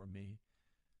much for me?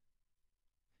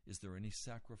 Is there any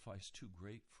sacrifice too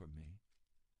great for me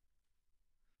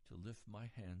to lift my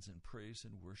hands in praise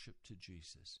and worship to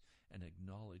Jesus and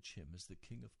acknowledge him as the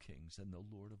King of Kings and the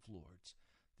Lord of Lords?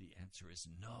 The answer is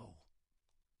no.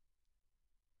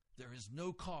 There is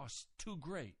no cost too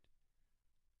great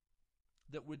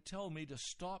that would tell me to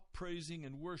stop praising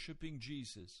and worshiping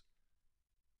Jesus,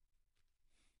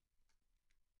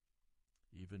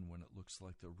 even when it looks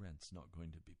like the rent's not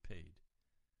going to be paid,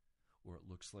 or it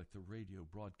looks like the radio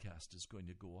broadcast is going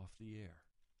to go off the air.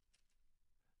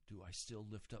 Do I still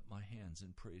lift up my hands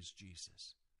and praise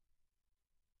Jesus?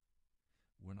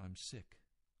 When I'm sick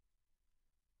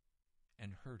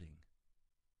and hurting,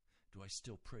 do I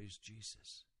still praise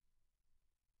Jesus?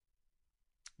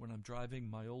 When I'm driving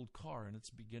my old car and it's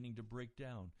beginning to break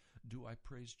down, do I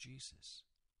praise Jesus?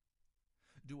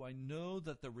 Do I know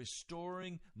that the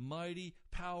restoring, mighty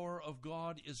power of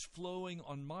God is flowing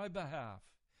on my behalf?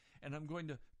 And I'm going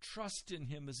to trust in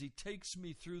him as he takes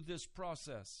me through this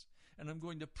process. And I'm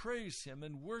going to praise him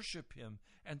and worship him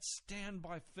and stand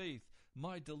by faith.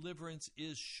 My deliverance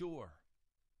is sure.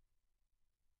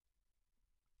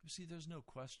 You see, there's no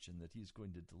question that he's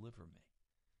going to deliver me.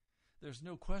 There's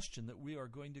no question that we are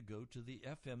going to go to the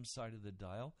FM side of the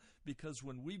dial, because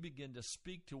when we begin to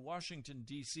speak to Washington,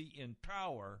 D.C. in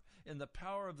power, in the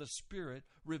power of the Spirit,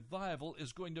 revival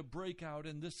is going to break out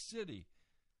in this city.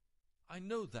 I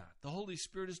know that. The Holy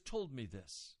Spirit has told me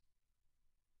this.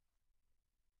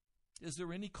 Is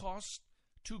there any cost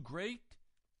too great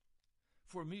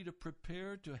for me to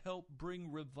prepare to help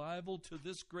bring revival to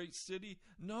this great city?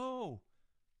 No.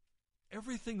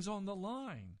 Everything's on the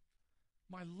line.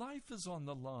 My life is on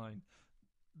the line.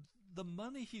 The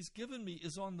money he's given me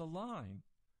is on the line.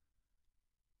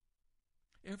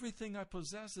 Everything I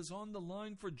possess is on the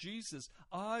line for Jesus.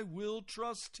 I will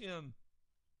trust him.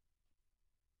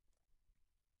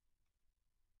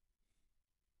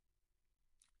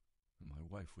 My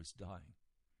wife was dying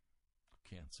of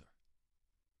cancer.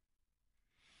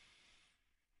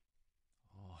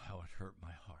 Oh, how it hurt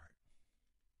my heart.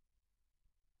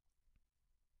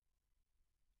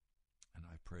 And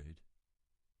I prayed.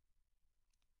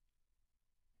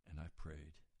 And I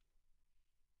prayed.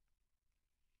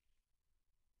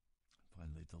 And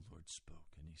finally the Lord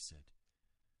spoke and he said,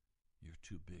 "You're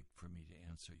too big for me to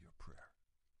answer your prayer."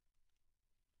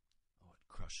 Oh, it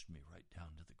crushed me right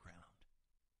down to the ground.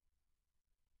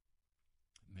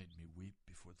 It made me weep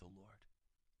before the Lord.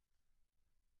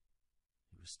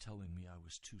 He was telling me I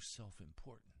was too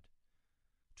self-important,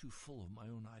 too full of my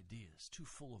own ideas, too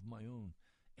full of my own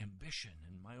ambition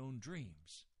and my own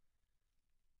dreams.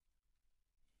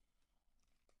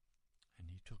 And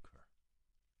he took her.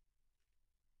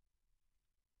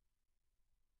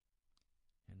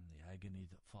 And in the agony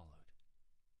that followed,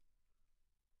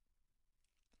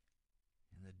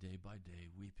 day by day,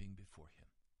 weeping before him,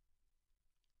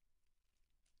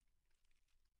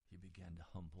 he began to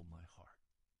humble my heart,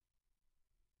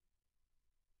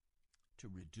 to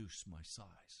reduce my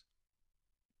size.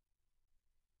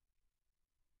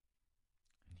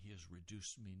 And he has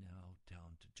reduced me now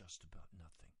down to just about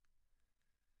nothing.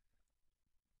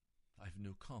 I have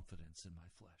no confidence in my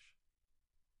flesh.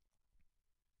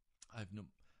 I have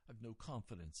no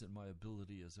confidence in my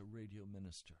ability as a radio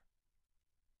minister.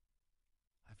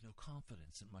 I have no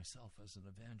confidence in myself as an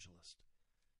evangelist,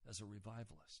 as a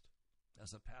revivalist,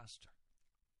 as a pastor.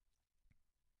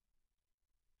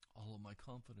 All of my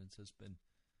confidence has been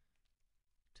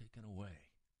taken away,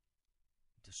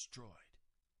 destroyed.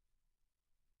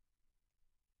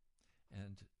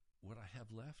 And what I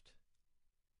have left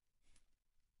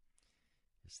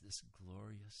is this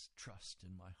glorious trust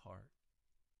in my heart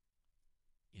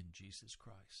in Jesus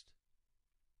Christ.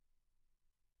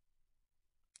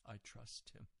 I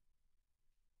trust him.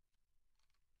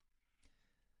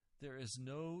 There is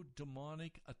no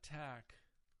demonic attack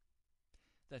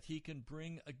that he can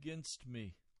bring against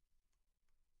me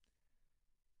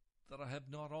that I have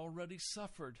not already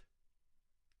suffered.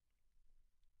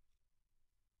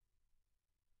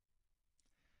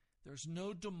 There's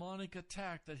no demonic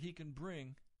attack that he can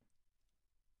bring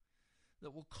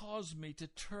that will cause me to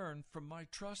turn from my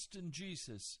trust in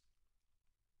Jesus.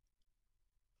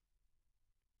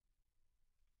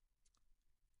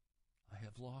 I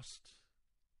have lost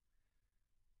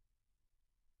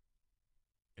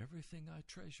everything I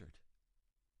treasured,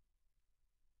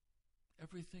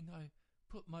 everything I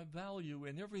put my value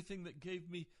in, everything that gave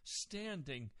me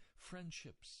standing,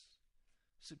 friendships,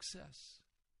 success,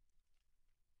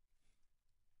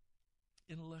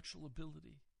 intellectual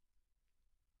ability.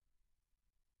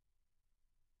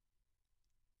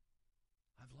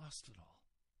 I've lost it all.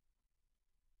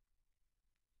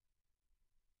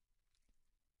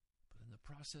 But in the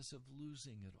process of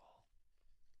losing it all,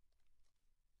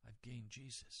 I've gained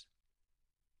Jesus.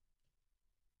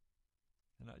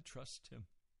 And I trust him.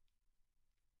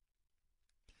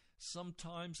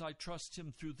 Sometimes I trust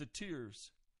him through the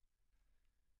tears.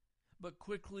 But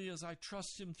quickly as I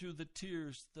trust him through the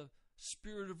tears, the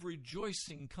spirit of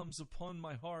rejoicing comes upon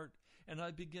my heart, and I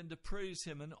begin to praise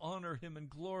him and honor him and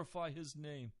glorify his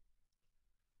name.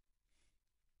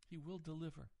 He will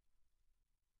deliver.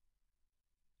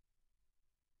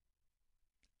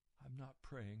 I'm not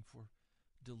praying for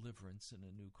deliverance in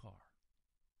a new car.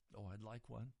 Oh, I'd like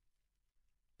one,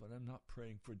 but I'm not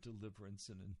praying for deliverance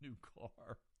in a new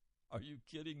car. Are you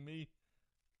kidding me?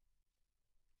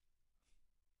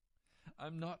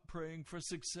 I'm not praying for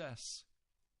success.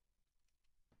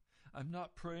 I'm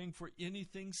not praying for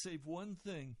anything save one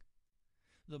thing: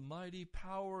 the mighty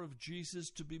power of Jesus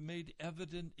to be made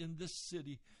evident in this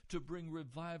city, to bring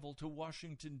revival to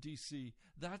Washington, D.C.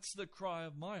 That's the cry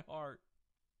of my heart.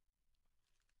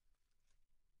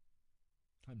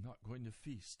 I'm not going to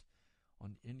feast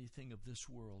on anything of this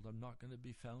world. I'm not going to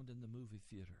be found in the movie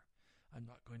theater. I'm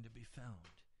not going to be found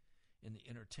in the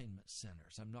entertainment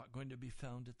centers. I'm not going to be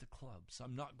found at the clubs.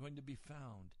 I'm not going to be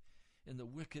found in the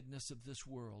wickedness of this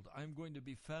world. I'm going to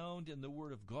be found in the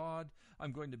Word of God.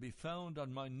 I'm going to be found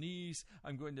on my knees.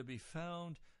 I'm going to be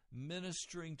found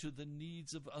ministering to the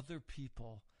needs of other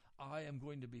people. I am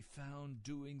going to be found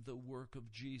doing the work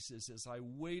of Jesus as I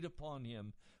wait upon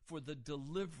him for the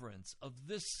deliverance of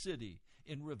this city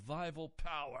in revival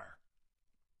power.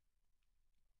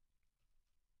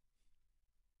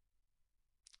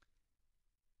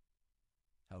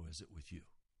 How is it with you?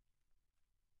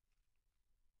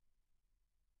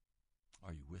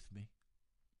 Are you with me?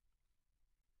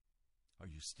 Are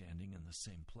you standing in the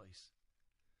same place?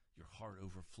 Your heart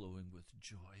overflowing with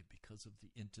joy because of the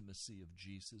intimacy of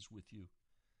Jesus with you?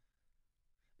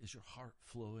 Is your heart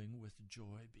flowing with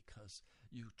joy because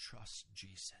you trust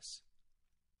Jesus?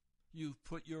 You've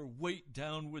put your weight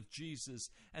down with Jesus,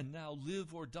 and now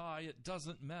live or die, it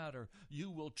doesn't matter. You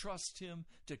will trust him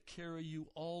to carry you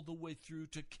all the way through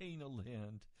to Canaan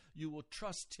land. You will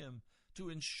trust him to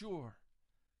ensure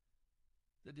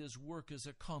that his work is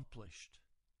accomplished.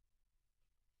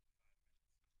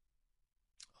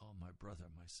 Oh, my brother,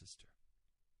 my sister,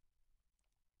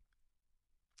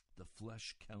 the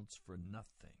flesh counts for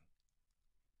nothing.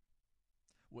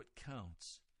 What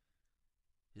counts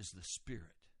is the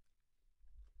Spirit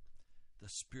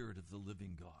of the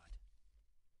living God.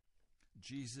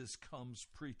 Jesus comes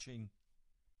preaching,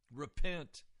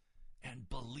 repent and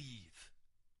believe.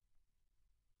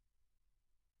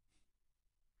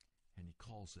 And he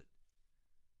calls it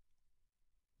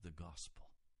the gospel.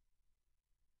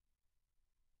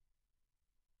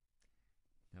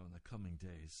 Now, in the coming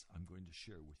days, I'm going to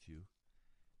share with you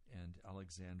and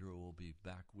Alexandra will be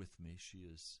back with me. She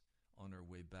is on her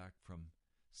way back from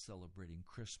celebrating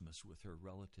Christmas with her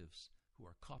relatives who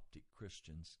are Coptic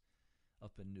Christians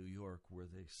up in New York, where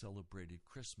they celebrated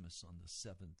Christmas on the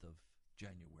 7th of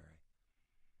January.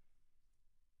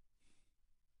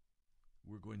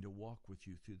 We're going to walk with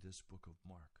you through this book of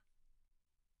Mark.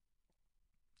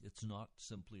 It's not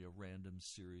simply a random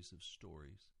series of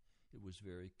stories. It was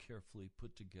very carefully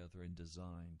put together and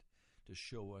designed to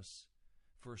show us,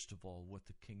 first of all, what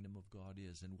the kingdom of God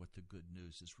is and what the good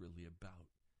news is really about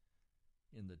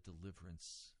in the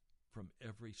deliverance from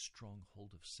every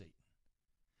stronghold of Satan,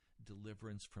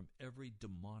 deliverance from every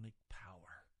demonic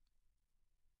power,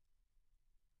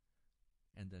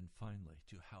 and then finally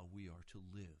to how we are to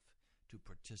live, to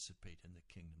participate in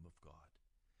the kingdom of God.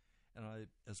 And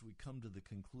as we come to the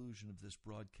conclusion of this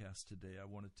broadcast today, I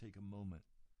want to take a moment.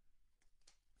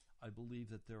 I believe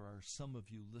that there are some of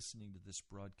you listening to this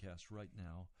broadcast right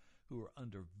now who are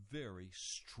under very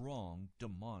strong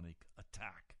demonic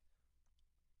attack.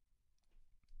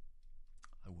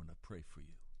 I want to pray for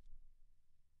you.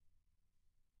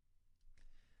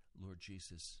 Lord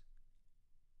Jesus,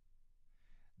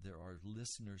 there are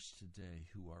listeners today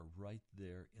who are right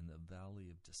there in the valley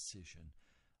of decision,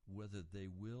 whether they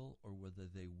will or whether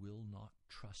they will not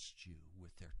trust you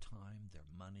with their time, their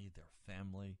money, their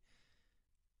family,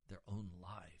 their own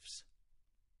lives.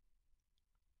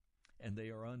 And they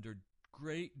are under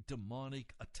great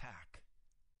demonic attack.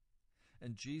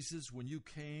 And Jesus, when you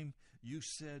came, you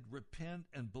said, repent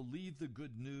and believe the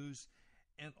good news.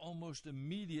 And almost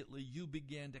immediately you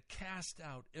began to cast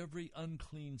out every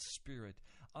unclean spirit.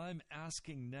 I'm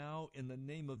asking now in the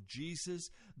name of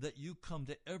Jesus that you come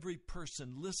to every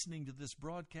person listening to this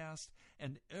broadcast,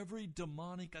 and every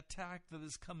demonic attack that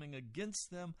is coming against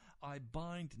them, I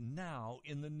bind now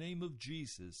in the name of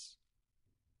Jesus.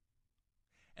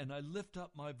 And I lift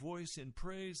up my voice in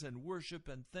praise and worship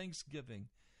and thanksgiving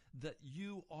that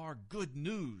you are good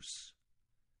news.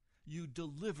 You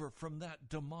deliver from that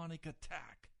demonic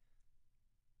attack.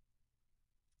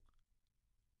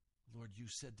 Lord, you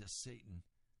said to Satan,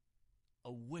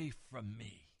 away from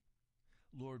me.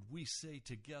 Lord, we say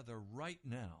together right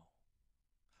now,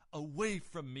 away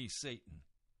from me, Satan.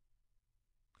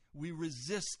 We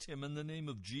resist him in the name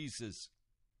of Jesus.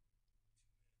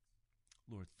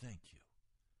 Lord, thank you.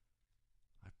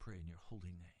 I pray in your holy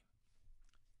name.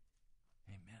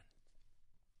 Amen.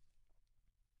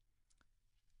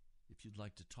 If you'd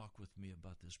like to talk with me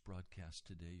about this broadcast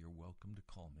today, you're welcome to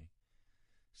call me,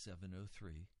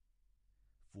 703-489-1785.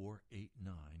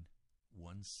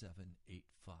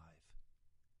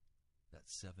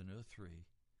 That's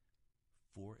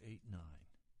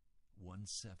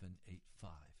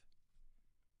 703-489-1785.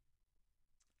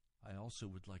 I also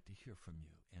would like to hear from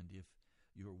you, and if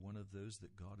you're one of those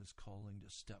that God is calling to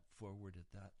step forward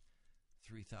at that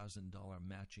 $3,000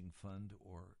 matching fund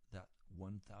or that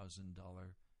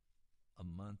 $1,000 a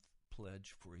month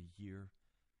pledge for a year,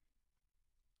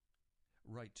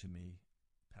 write to me,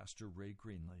 Pastor Ray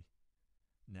Greenley,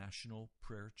 National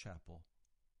Prayer Chapel,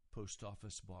 Post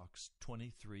Office Box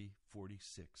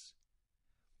 2346,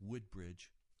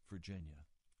 Woodbridge, Virginia,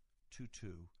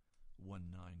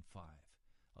 22195.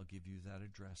 I'll give you that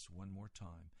address one more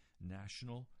time.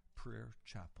 National Prayer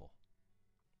Chapel,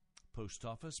 Post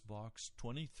Office Box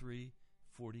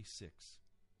 2346,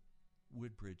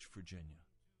 Woodbridge, Virginia,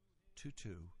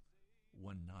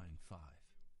 22195.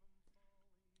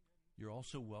 You're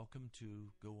also welcome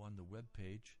to go on the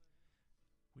webpage.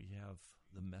 We have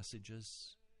the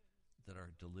messages that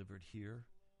are delivered here,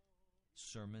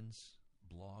 sermons,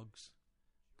 blogs.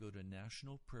 Go to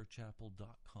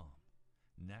nationalprayerchapel.com,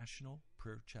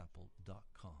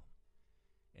 nationalprayerchapel.com.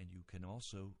 And you can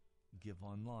also give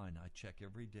online. I check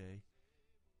every day.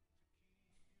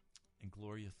 And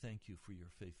Gloria, thank you for your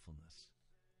faithfulness.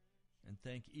 And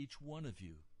thank each one of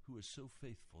you who is so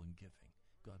faithful in giving.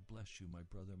 God bless you, my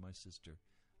brother, my sister.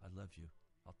 I love you.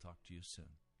 I'll talk to you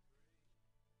soon.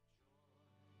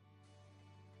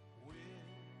 With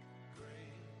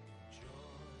great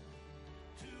joy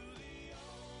to the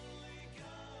only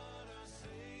God, our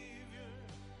Savior,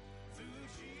 through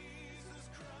Jesus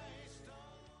Christ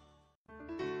our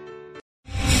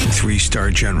 3-star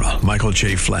General Michael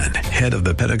J. Flynn, head of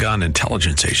the Pentagon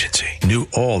Intelligence Agency, knew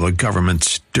all the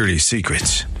government's dirty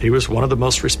secrets. He was one of the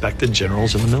most respected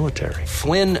generals in the military.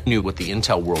 Flynn knew what the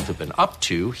intel world had been up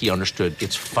to. He understood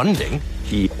its funding.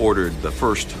 He ordered the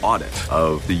first audit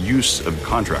of the use of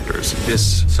contractors.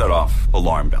 This set off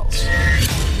alarm bells.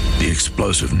 The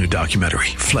explosive new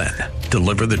documentary, Flynn,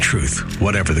 Deliver the Truth,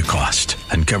 Whatever the Cost,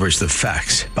 uncovers the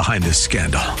facts behind this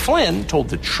scandal. Flynn told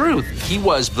the truth. He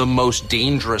was the most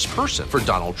dangerous person for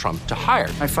Donald Trump to hire.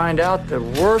 I find out the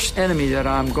worst enemy that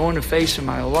I'm going to face in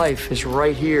my life is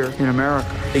right here in America.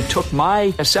 They took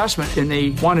my assessment and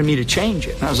they wanted me to change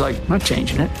it. And I was like, I'm not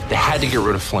changing it. They had to get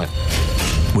rid of Flynn.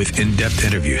 With in-depth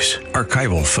interviews,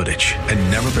 archival footage,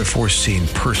 and never-before-seen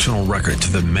personal records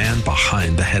of the man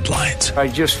behind the headlines. I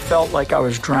just felt like I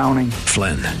was drowning.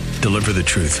 Flynn, Deliver the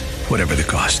Truth, Whatever the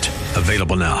Cost.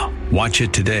 Available now. Watch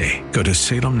it today. Go to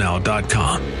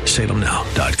salemnow.com.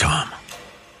 salemnow.com.